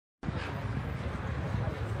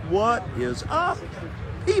What is up,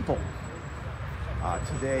 people?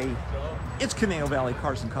 Today, it's Conejo Valley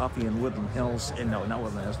Cars and Coffee in Woodland Hills. And no, not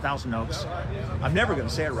Woodland Hills, Thousand Oaks. I'm never going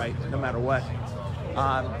to say it right, no matter what.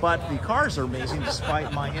 But the cars are amazing,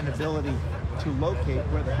 despite my inability to locate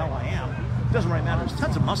where the hell I am. It doesn't really matter. There's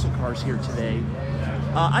tons of muscle cars here today.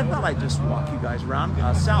 I thought I'd just walk you guys around.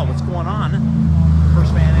 Sal, what's going on?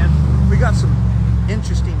 First man in. We got some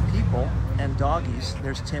interesting people and doggies.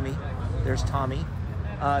 There's Timmy. There's Tommy.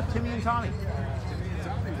 Timmy and Tommy.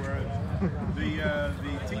 Tommy were the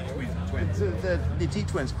T-twins. The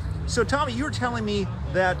T-twins. So Tommy, you were telling me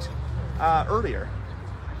that earlier,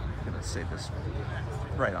 I'm gonna say this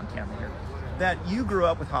right on camera here, that you grew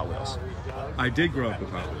up with Hot Wheels. I did grow up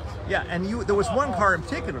with Hot Wheels. Yeah, and there was one car in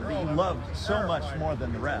particular that you loved so much more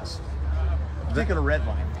than the rest. Particular red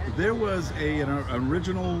line. There was an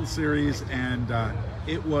original series, and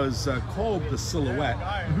it was called the Silhouette,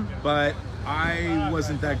 but I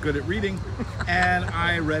wasn't that good at reading, and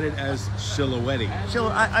I read it as Silhouette.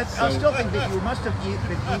 I still think that you must have been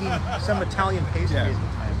eating some Italian pastry. Yeah.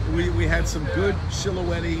 We had some good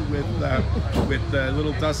Silhouette with a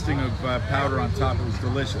little dusting of powder on top. It was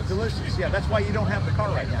delicious. Delicious, yeah. That's why you don't have the car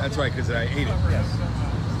right now. That's right, because I ate it. Yes.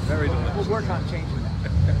 Very delicious. We'll work on changing that.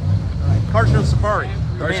 All right. Carshow Safari.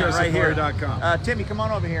 Right Timmy, come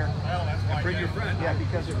on over here. And bring your friend. Yeah,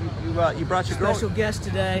 because you brought your special guest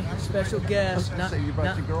today. Special guest. You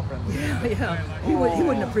brought your girlfriend. Yeah. He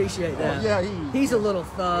wouldn't appreciate that. Yeah, he's a little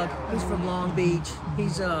thug. He's from Long Beach.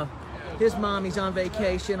 He's his mommy's on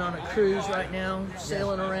vacation on a cruise right now,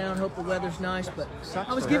 sailing around. Hope the weather's nice. But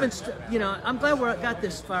I was given, I'm glad we got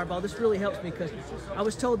this Fireball. This really helps me because I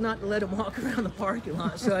was told not to let him walk around the parking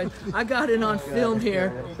lot. So I got it on film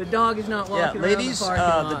here. The dog is not walking around the parking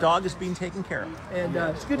lot. The dog is being taken care of. And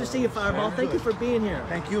it's good to see you, Fireball. Thank you for being here.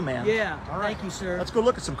 Thank you, man. Yeah. All right. Thank you, sir. Let's go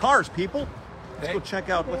look at some cars, people. Let's go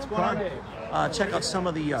check out what's going on. Check out some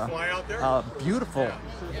of the beautiful.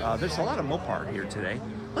 There's a lot of Mopar here today.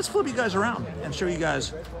 Let's flip you guys around and show you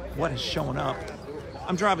guys what is showing up.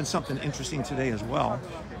 I'm driving something interesting today as well.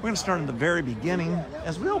 We're going to start in the very beginning,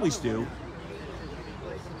 as we always do.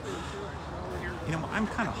 You know, I'm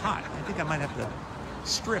kind of hot. I think I might have to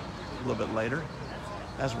strip a little bit later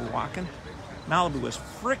as we're walking. Malibu was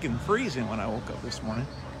freaking freezing when I woke up this morning.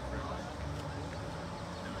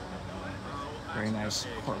 Very nice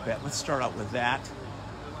Corvette. Let's start out with that.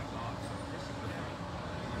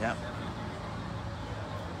 Yep.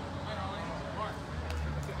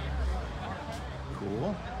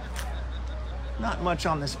 Cool. Not much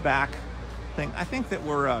on this back thing. I think that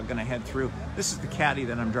we're going to head through. This is the Caddy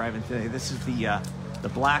that I'm driving today. This is the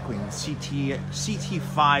Blackwing, the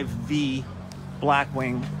CT5V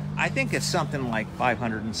Blackwing. I think it's something like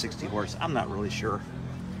 560 horse. I'm not really sure.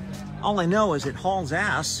 All I know is it hauls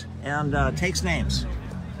ass and takes names,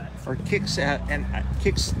 or kicks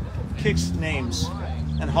names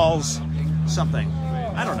and hauls something.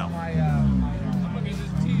 I don't know.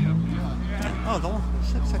 Oh,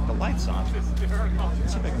 looks like the light's on. Let's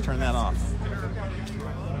see if I can turn that off.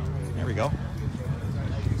 There we go.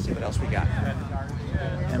 Let's see what else we got.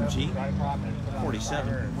 MG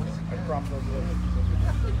 47.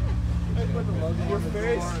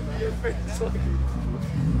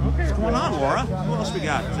 What's going on, Laura? Who else we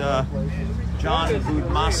got? John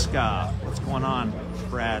Budmaska. What's going on?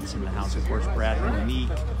 Brad's in the house, of course. Brad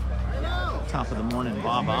Unique. Top of the morning,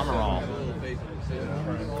 Bob Amaral.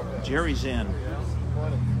 Jerry's in.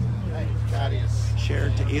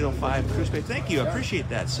 Shared to 805 Cruise Bay. Thank you. I appreciate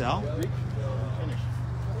that, Sal.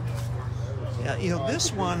 Yeah, you know,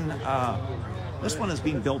 this one is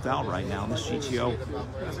being built out right now, this GTO.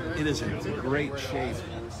 It is in great shape.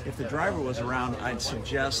 If the driver was around, I'd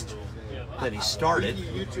suggest that he started.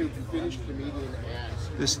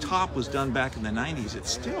 This top was done back in the 90s. It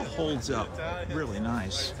still holds up really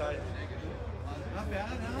nice.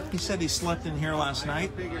 He said he slept in here last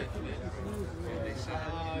night.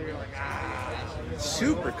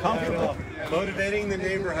 Super comfortable. Motivating the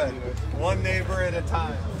neighborhood, one neighbor at a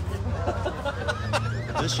time.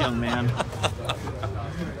 This young man.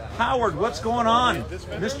 Howard, what's going on?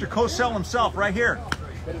 Mr. Cosell himself, right here.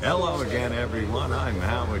 Hello again, everyone. I'm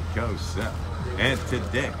Howard Cosell, and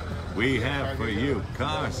today we have for you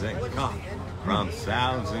Cars and Coffee from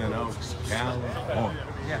Thousand Oaks, California.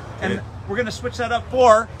 Yeah, and we're going to switch that up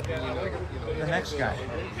for the next guy.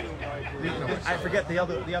 I forget the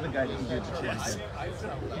other guy that you did. Come on,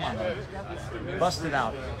 man. Bust it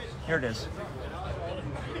out. Here it is.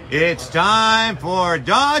 It's time for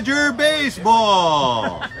Dodger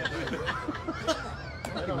baseball.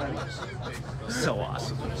 So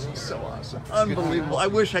awesome. So awesome. Unbelievable. I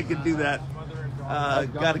wish I could do that.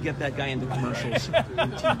 Got to get that guy into commercials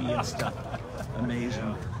and TV and stuff.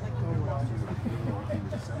 Amazing.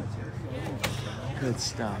 Good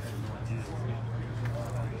stuff.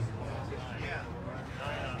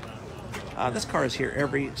 This car is here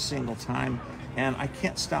every single time, and I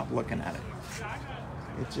can't stop looking at it.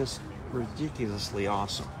 It's just ridiculously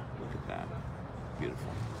awesome. Look at that.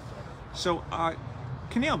 Beautiful. So,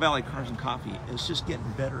 Conejo Valley Cars and Coffee is just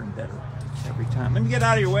getting better and better every time. Let me get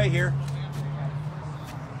out of your way here.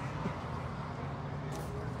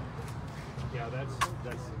 Yeah, that's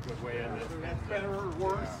a good way in.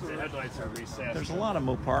 The headlights are reset. There's a lot of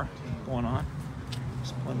Mopar going on.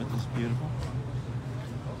 This Plymouth is beautiful.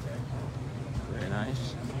 Very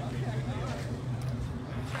nice.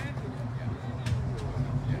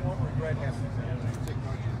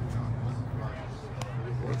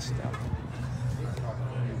 Great stuff.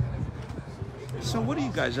 So what are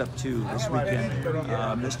you guys up to this weekend,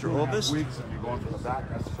 Mr. Ovis?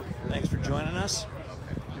 Thanks for joining us.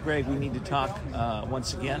 Greg, we need to talk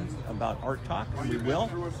once again about Art Talk. We will.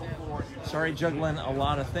 Sorry, juggling a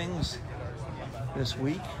lot of things this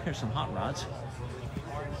week. Here's some hot rods.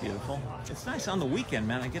 Beautiful. It's nice on the weekend,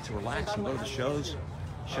 man. I get to relax and go to the shows.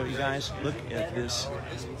 Show you guys. Look at this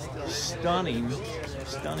stunning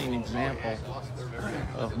example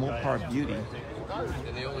of Mopar beauty.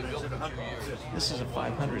 This is a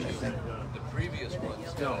 500, I think. The previous ones.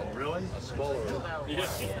 No, really? A smaller one.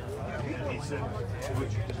 Yeah. He said,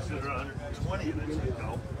 consider 120. And I said,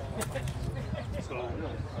 no. So,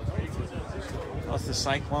 Plus the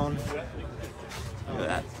Cyclone. Look at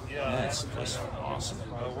that. That's just awesome.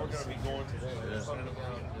 we're going to be going to this.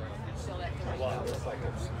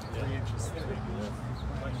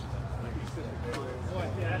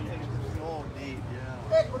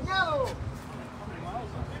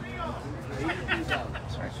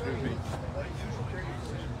 Sorry, excuse me.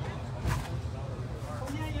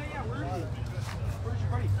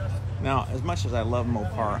 Now, as much as I love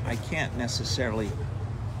Mopar, I can't necessarily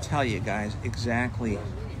tell you guys exactly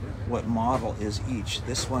what model is each.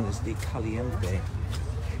 This one is the Caliente,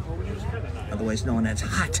 otherwise known as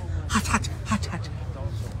hot.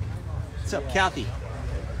 What's up, Kathy?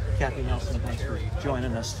 Kathy Nelson, thanks for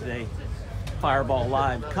joining us today. Fireball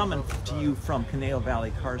Live, coming to you from Conejo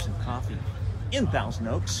Valley Cars and Coffee in Thousand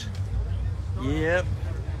Oaks. Yep,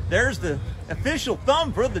 there's the official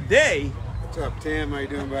thumb for the day. What's up, Tim? How you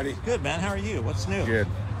doing, buddy? Good, man. How are you? What's new? Good.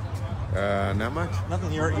 Not much.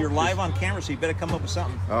 Nothing. You're live on camera, so you better come up with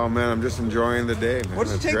something. Oh man, I'm just enjoying the day, man. What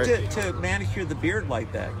does it That's take great. to manicure the beard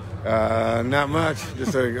like that? Not much.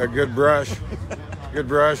 Just a good brush. Good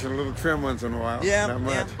brush and a little trim once in a while. Yeah, Not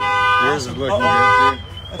much. yeah. Yours is looking Oh. good,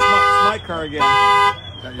 too. That's my car again.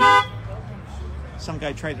 Is that yours? Some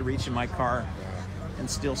guy tried to reach in my car and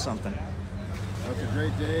steal something. That's a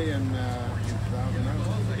great day in Thousand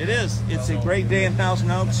Oaks. It is. It's a great day in Thousand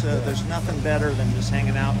Oaks. There's nothing better than just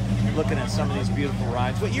hanging out, looking at some of these beautiful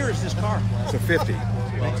rides. What year is this car? It's a 50.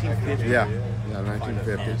 1950. Yeah,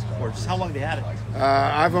 1950. Gorgeous. How long have you had it?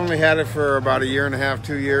 I've only had it for about 1.5 years,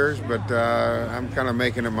 2 years, but I'm kind of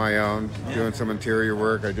making it my own, doing some interior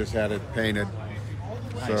work. I just had it painted.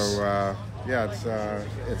 Nice. So, yeah,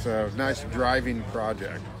 it's a nice driving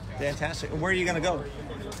project. Fantastic. And where are you going to go? Where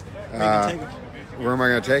are you gonna take it? Where am I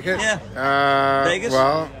going to take it? Yeah. Vegas?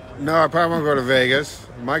 Well, no, I probably won't go to Vegas.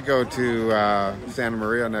 Might go to Santa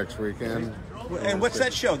Maria next weekend. And what's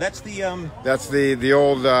that show? That's the That's the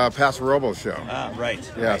old Paso Robles show.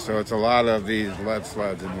 right. Yeah, right. so it's a lot of these lead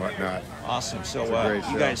sleds and whatnot. Awesome. So It's a great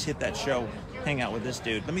you show. guys hit that show, hang out with this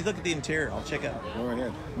dude. Let me look at the interior. I'll check it out. Go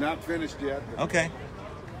ahead. Not finished yet. but- Okay.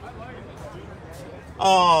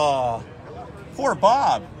 Oh, poor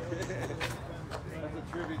Bob. That's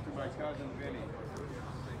a tribute to my cousin Vinny.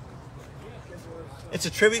 It's a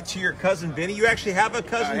tribute to your cousin Vinny. You actually have a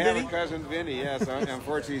cousin I have Vinny? a cousin Vinny, yes.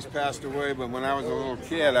 Unfortunately, he's passed away, but when I was a little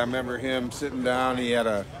kid, I remember him sitting down. He had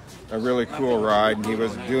a really cool ride, and he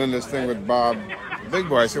was doing this thing with Bob, Big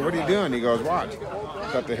Boy. I said, what are you doing? He goes, watch.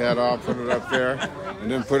 Cut the head off, put it up there, and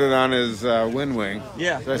then put it on his wind wing.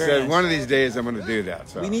 Yeah, So I very said, nice. one of these days, I'm going to do that.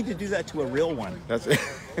 So We need to do that to a real one. that's it.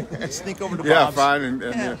 Sneak over to Yeah, Bob's. fine, and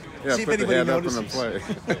Yeah. See if put the anybody head up on the notices.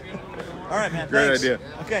 plate. All right, man. Great Thanks. idea.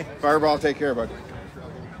 Okay. Fireball, take care, bud.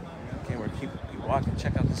 Okay, we're keep walking.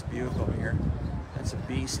 Check out this vehicle over here. That's a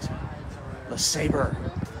beast. The saber.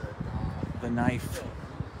 The knife.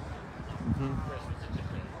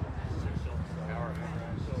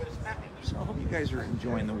 So I hope you guys are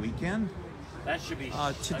enjoying the weekend. That should be.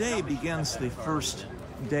 Today begins the first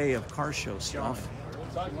day of car show stuff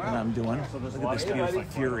that I'm doing. Look at this beautiful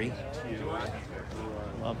Fury.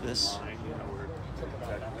 Love this.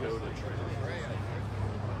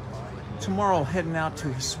 tomorrow heading out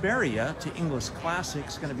to Hesperia to English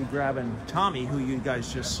Classics. Going to be grabbing Tommy, who you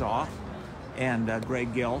guys just saw, and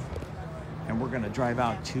Greg Gill, and we're going to drive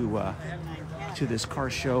out to this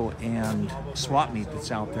car show and swap meet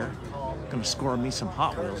that's out there. Going to score me some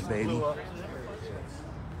Hot Wheels, baby.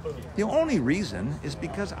 The only reason is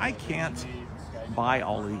because I can't buy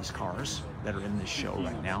all of these cars that are in this show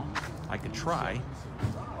right now. I could try.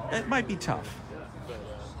 It might be tough.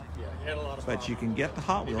 But you can get the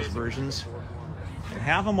Hot Wheels versions and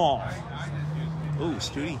have them all. Ooh,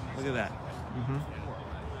 Studi, look at that.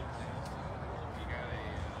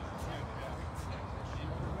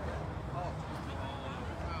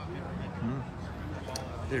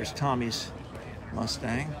 There's Tommy's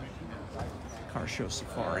Mustang. Car show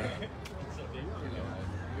safari.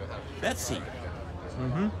 Betsy.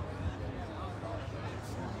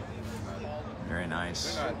 Very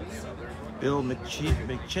nice. Bill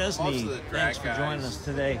McChesney, thanks for joining us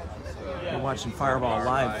today. We're watching Fireball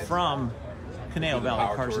live from Conejo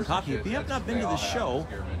Valley Cars and Coffee. If you have not been to the show,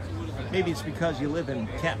 maybe it's because you live in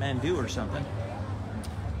Kathmandu or something.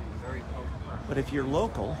 But if you're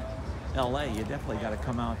local, LA, you definitely got to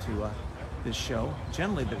come out to this show.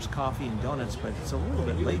 Generally there's coffee and donuts, but it's a little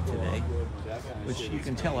bit late today, which you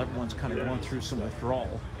can tell everyone's kind of going through some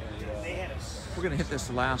withdrawal. We're going to hit this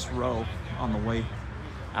last row on the way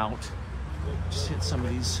out. Just hit some of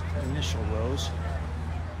these initial rows.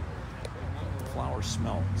 The flowers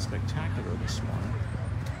smell spectacular this morning.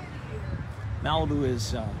 Malibu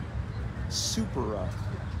is super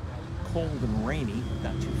cold and rainy,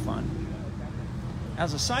 not too fun.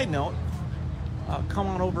 As a side note, come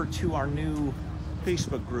on over to our new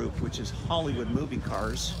Facebook group, which is Hollywood Movie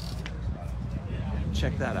Cars.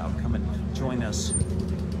 Check that out. Come and join us.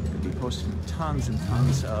 We'll be posting tons and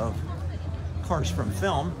tons of cars from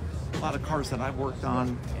film. A lot of cars that I've worked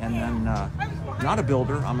on, and then not a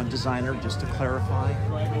builder. I'm a designer, just to clarify.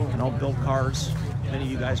 I don't build cars. Many of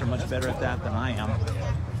you guys are much better at that than I am.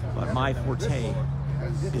 But my forte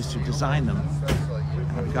is to design them.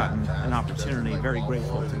 And I've gotten an opportunity, very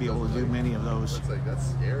grateful to be able to do many of those for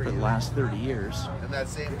the last 30 years. And that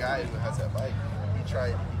same guy who has that bike, he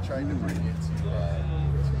tried to bring it to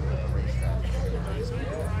racetrack.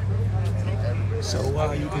 So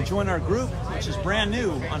you can join our group, which is brand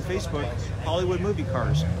new on Facebook, Hollywood Movie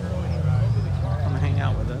Cars. Come and hang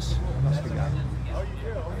out with us. What else we got?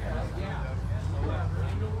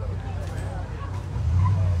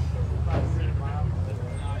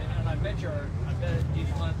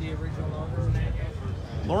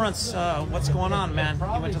 Lawrence, what's going on, man?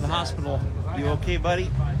 You went to the hospital. You okay, buddy?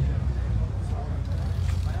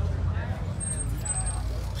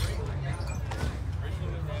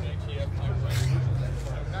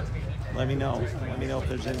 Let me know. Let me know if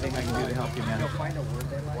there's anything I can do to help you, man.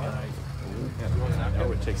 I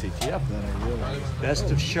know it takes ATF, then I realize.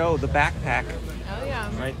 Best of show, the backpack. Oh,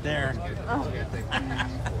 yeah. Right there. Oh.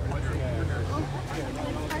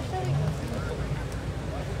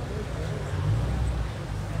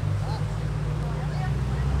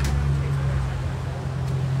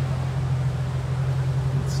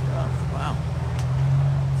 Good stuff. Wow.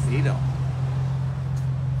 Vito.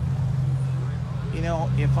 You know,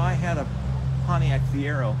 if I had a Pontiac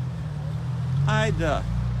Fiero, I'd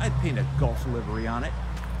paint a Gulf livery on it.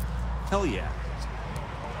 Hell yeah.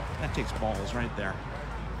 That takes balls right there.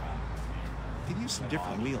 Could use some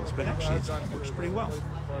different wheels, but actually it works pretty well.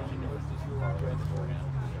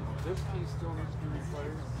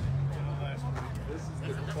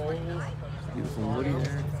 Beautiful Woody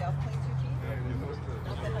there.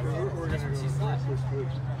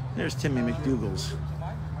 There's Timmy McDougal's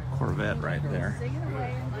Corvette right there.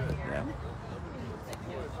 Yeah.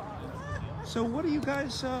 So what are you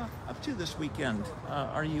guys up to this weekend?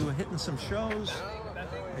 Are you hitting some shows?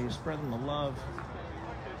 Are you spreading the love?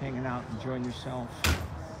 Hanging out, enjoying yourself?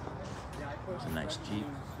 It's a nice Jeep.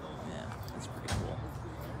 Yeah, that's pretty cool.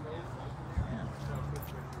 Yeah.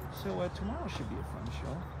 So tomorrow should be a fun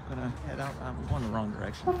show. Gonna head out. I'm going the wrong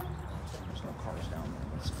direction. There's no cars down there.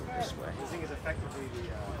 Let's go this way.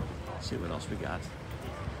 See what else we got.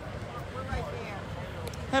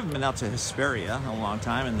 Haven't been out to Hesperia in a long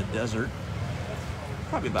time in the desert.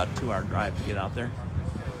 Probably about a 2-hour drive to get out there,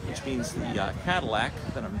 which means the Cadillac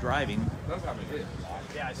that I'm driving,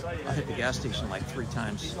 I hit the gas station like 3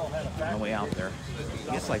 times on the way out there.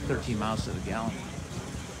 It gets like 13 miles to the gallon.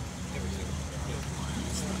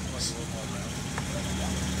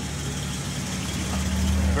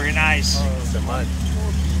 Very nice. So much.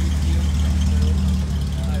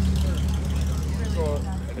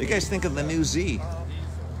 What do you guys think of the new Z?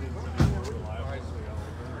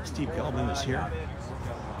 Steve Gelman is here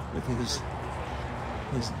with his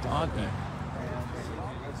his doggy.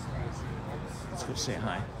 Let's go say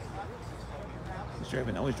hi. He's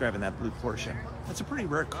driving that blue Porsche. That's a pretty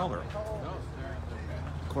rare color.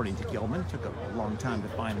 According to Gilman, took a long time to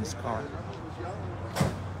find this car.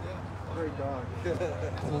 Great dog.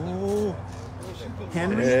 Oh,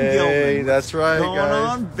 Henry Hey, Gilman. that's right, Going guys.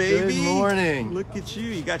 on, baby? Good morning. Look at you.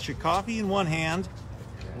 You got your coffee in one hand,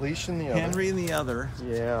 Leash in the other. Henry in the other.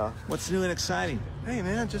 Yeah. What's new and exciting? Hey,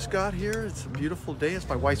 man, just got here. It's a beautiful day. It's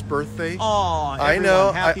my wife's birthday. Oh, I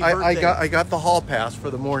know. Happy birthday. I got the hall pass for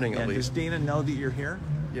the morning Yeah, at does least. Dana know that you're here?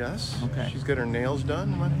 Yes. Okay. She's got her nails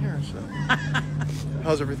done. I'm here. So,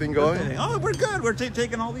 how's everything going? Oh, we're good. We're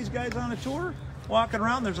taking all these guys on a tour, walking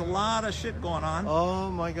around. There's a lot of shit going on. Oh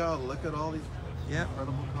my God! Look at all these Yeah,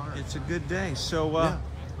 incredible cars. it's a good day. So, Yeah.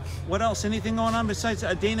 what else? Anything going on besides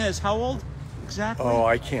Dana is how old exactly? Oh,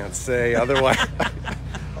 I can't say. Otherwise,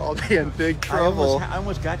 I'll be in big trouble. I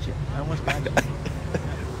almost got you.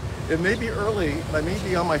 It may be early. I may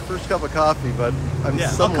be on my first cup of coffee, but I'm Yeah,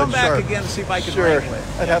 I'll somewhat come back sharp. again and see if I can Sure. wrangle it.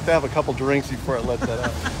 I'd have to have a couple drinks before I let that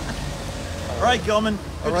out. All right, Gilman.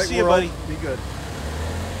 Good All right, to see you, world. buddy. Be good.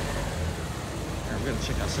 Here, we're gonna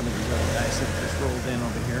check out some of these other guys that just rolled in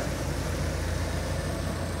over here.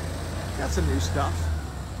 Got some new stuff,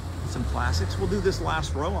 some classics. We'll do this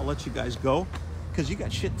last row. I'll let you guys go because you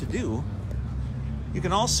got shit to do. You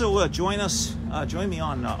can also join me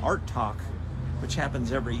on Art Talk, which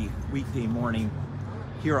happens every weekday morning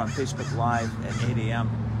here on Facebook Live at 8 a.m.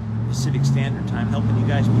 Pacific Standard Time, helping you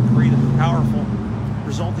guys be creative and powerful,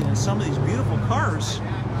 resulting in some of these beautiful cars.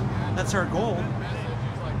 That's our goal.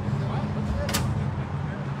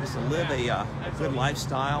 Is to live a good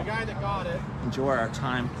lifestyle, enjoy our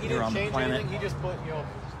time here on the planet,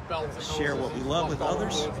 share what we love with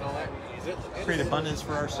others, create abundance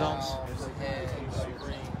for ourselves,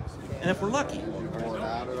 and if we're lucky,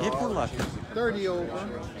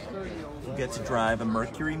 we'll get to drive a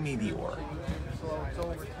Mercury Meteor.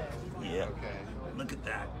 Yeah, look at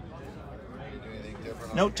that.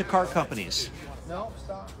 Note to car companies,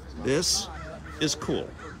 this is cool.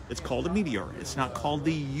 It's called a Meteor. It's not called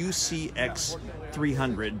the UCX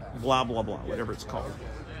 300, blah, blah, blah, whatever it's called.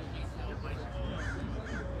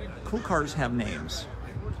 Cool cars have names.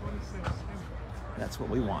 That's what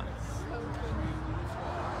we want.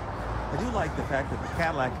 I do like the fact that the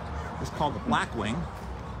Cadillac is called the Blackwing.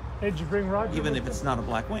 Hey, did you bring Roger? Even if it's not a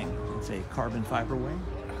black wing, it's a carbon fiber wing.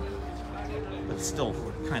 But it's still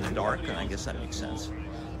kind of dark, and I guess that makes sense.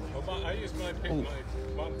 I use my T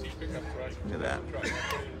pickup truck. Look at that.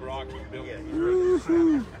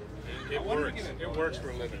 It works. It works for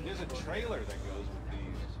a living. There's a trailer that goes with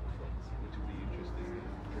these, which would be interesting.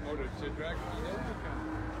 Oh, to drag it?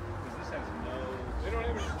 Because this has no. They don't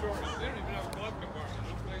even store it. They don't even have a glove compartment.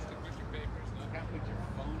 No place to put your papers. You can't put your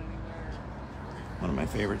phone anywhere. One of my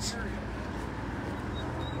favorites.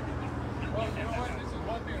 Well, you know what? This is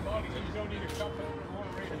one thing about it. You don't need a cup or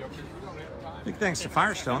a radio because we don't have time. Big thanks to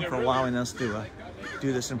Firestone for allowing us to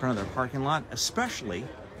do this in front of their parking lot, especially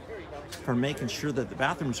for making sure that the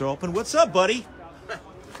bathrooms are open. What's up, buddy?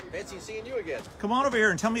 Fancy seeing you again. Come on over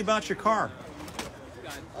here and tell me about your car.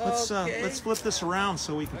 Okay. Let's flip this around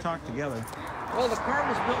so we can talk together. Well, the car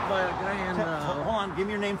was built by a guy in. Hold on, give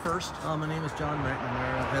me your name first. My name is John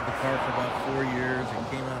McNamara. I've had the car for about 4 years.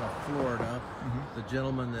 It came out of Florida. The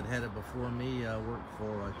gentleman that had it before me worked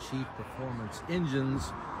for Chief Performance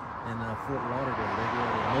Engines in Fort Lauderdale. They do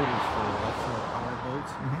motors for offshore power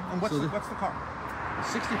boats. And what's the car?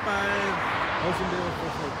 65 Oldsmobile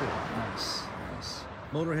 442. Nice.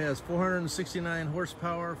 Motor has 469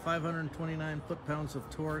 horsepower, 529 foot-pounds of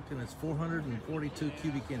torque, and it's 442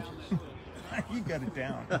 cubic inches. You got it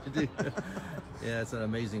down. Yeah, it's an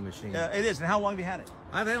amazing machine. It is. And how long have you had it?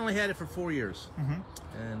 I've only had it for 4 years.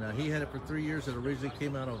 And he had it for 3 years. It originally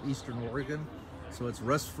came out of Eastern Oregon. So it's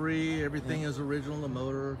rust-free. Everything is original. The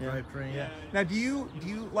motor, drivetrain. Yeah. Now, do you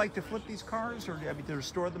like to flip these cars, or do you to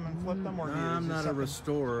restore them and flip them, or do you, I'm is it not a something-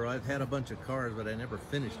 restorer. I've had a bunch of cars, but I never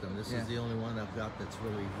finished them. This is the only one I've got that's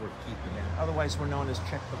really worth keeping. Otherwise, we're known as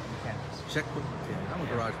checkbook mechanics. Checkbook mechanic. I'm a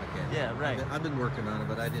garage mechanic. Yeah, right. I've been working on it,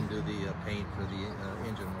 but I didn't do the paint for the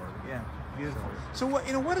engine work. Yeah, beautiful. So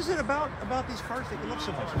what is it about these cars that you love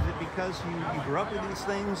so much? Is it because you grew up with these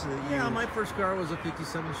things? That you... Yeah, my first car was a 57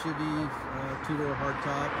 Chevy two-door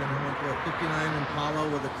hardtop. Then I went to a 59 Impala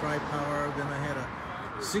with a tri-power. Then I had a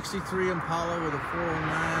 63 Impala with a 409,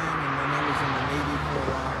 and then I was in the Navy for a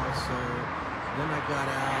while. So then I got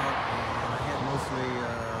out. I had mostly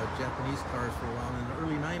Japanese cars for a while. In the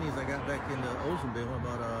early 90s, I got back into Oldsmobile,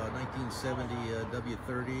 about a 1970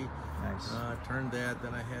 W30. Nice. Turned that.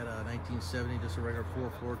 Then I had a 1970, just a regular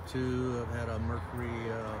 442. I've had a Mercury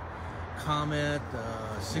Comet,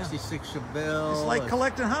 66 Chevelle. It's like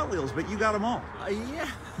collecting Hot Wheels, but you got them all. Yeah,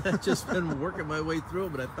 I've just been working my way through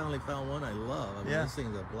it, but I finally found one I love. I mean, Yeah. this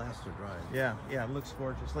thing's a blast to drive. Yeah, yeah, it looks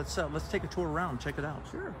gorgeous. Let's take a tour around, check it out.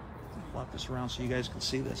 Sure. Flop this around so you guys can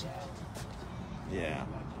see this. Yeah,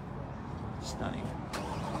 stunning.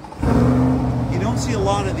 You don't see a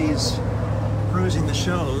lot of these cruising the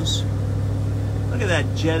shows. Look at that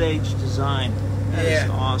jet age design. That is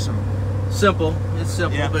awesome. Simple. It's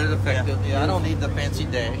simple, Yeah. but it's effective. Yeah. Yeah, I don't need the fancy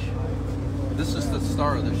dash. This is the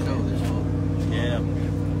star of the show, this one. Yeah.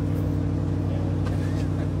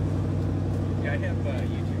 Yeah, I have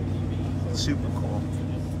YouTube TV. Super cool.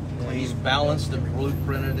 He's balanced and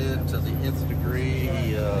blueprinted it to the nth degree.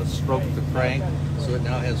 He stroked the crank, so it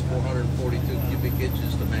now has 442 cubic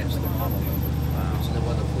inches to match the model number, which is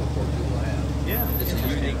what the 442 will have. Yeah. It's a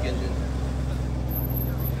unique engine.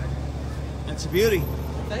 It's a beauty.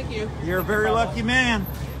 Thank you. You're a very lucky man.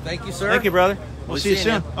 Thank you, sir. Thank you, brother. We'll We'll see you see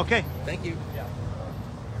soon. you. Okay. Thank you.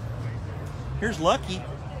 Here's Lucky.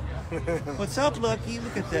 What's up, Lucky?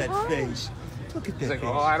 Look at that face. Look at that face.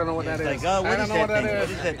 Oh, I don't know what that It's is. like, oh, what I is don't know that what thing? that What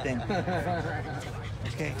is. is that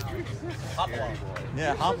thing? Okay. Hop along.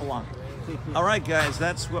 Yeah, hop along. All right, guys,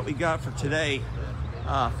 that's what we got for today.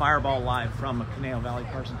 Fireball Live from Conejo Valley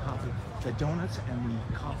Cars and Coffee. The donuts and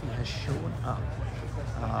the coffee has shown up.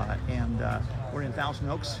 We're in Thousand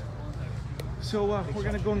Oaks. So we're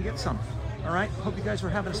going to go and get some. All right. Hope you guys are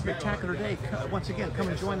having a spectacular day. Once again, come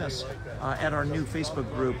and join us at our new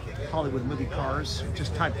Facebook group, Hollywood Movie Cars.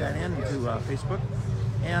 Just type that in into Facebook,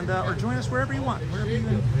 and or join us wherever you want. Wherever you.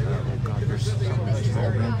 Oh God, there's something that's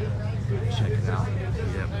rolled in. Check it out.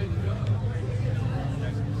 Yep.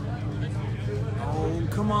 Oh,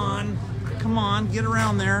 come on, get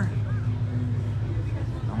around there.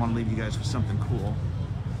 I want to leave you guys with something cool.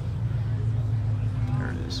 There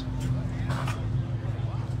it is.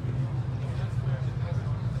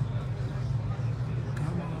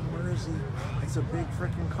 Where is he? It's a big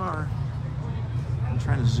freaking car. I'm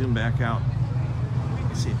trying to zoom back out.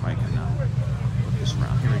 Let's see if I can put this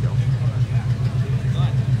around. Here we go.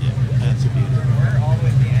 Yeah, that's a beauty.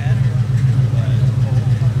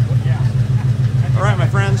 All right, my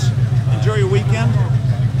friends. Enjoy your weekend,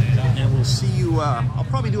 and we'll see you. I'll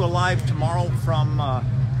probably do a live tomorrow from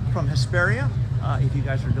Hesperia. If you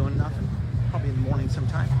guys are doing nothing, probably in the morning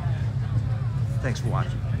sometime. Thanks for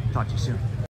watching. Talk to you soon.